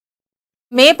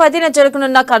మే 10న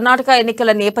జరగనున్న కర్ణాటక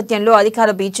ఎన్నికల నేపథ్యంలో అధికార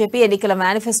బీజేపీ ఎన్నికల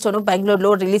మేనిఫెస్టోను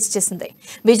బెంగళూరులో రిలీజ్ చేసింది.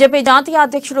 బీజేపీ జాతీయ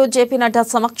అధ్యక్షుడు జేపీ నడ్డా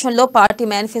సమక్షంలో పార్టీ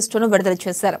మేనిఫెస్టోను విడుదల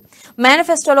చేశారు.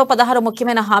 మేనిఫెస్టోలో 16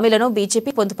 ముఖ్యమైన హామీలను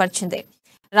బీజేపీ పొందుపరిచింది.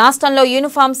 రాష్ట్రంలో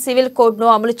యూనిఫామ్ సివిల్ కోడ్ను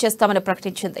అమలు చేస్తామని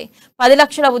ప్రకటించింది. 10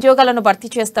 లక్షల ఉద్యోగాలను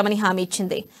భర్తీ చేస్తామని హామీ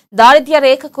ఇచ్చింది. దారిద్ర్య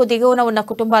రేఖకు దిగువన ఉన్న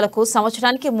కుటుంబాలకు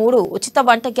సంవత్సరానికి 3 ఉచిత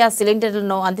వంట గ్యాస్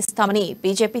సిలిండర్లను అందిస్తామని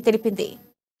బీజేపీ తెలిపింది.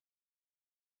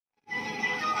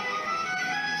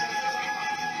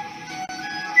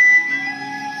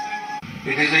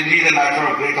 It is indeed a matter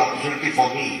of great opportunity for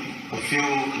me. A few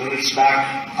minutes back,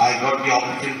 I got the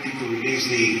opportunity to release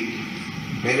the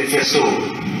manifesto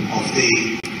of the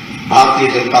Bharatiya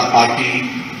Janata Party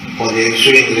for the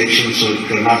ensuing elections of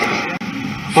Karnataka.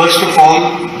 First of all,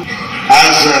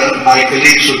 as my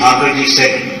colleague Sudhakarji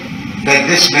said, that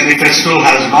this manifesto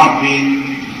has not been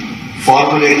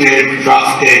formulated,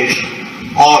 drafted,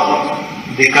 or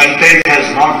the content has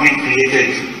not been created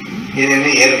in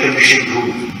any air-conditioned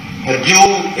room. A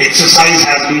due exercise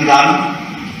has been done,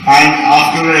 and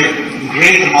after a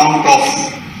great amount of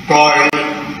toil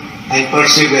and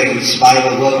perseverance by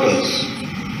our workers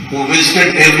who visited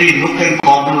every nook and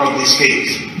corner of the state,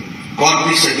 got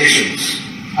the suggestions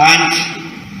and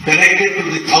connected to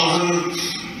the thousands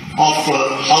of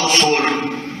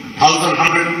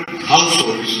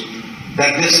households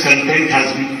that this content has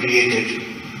been created,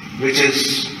 which is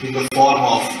in the form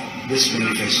of this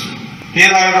manifesto.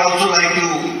 Here I would also like to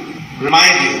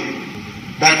remind you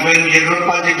that when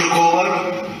Yedurappa took over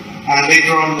and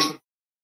later on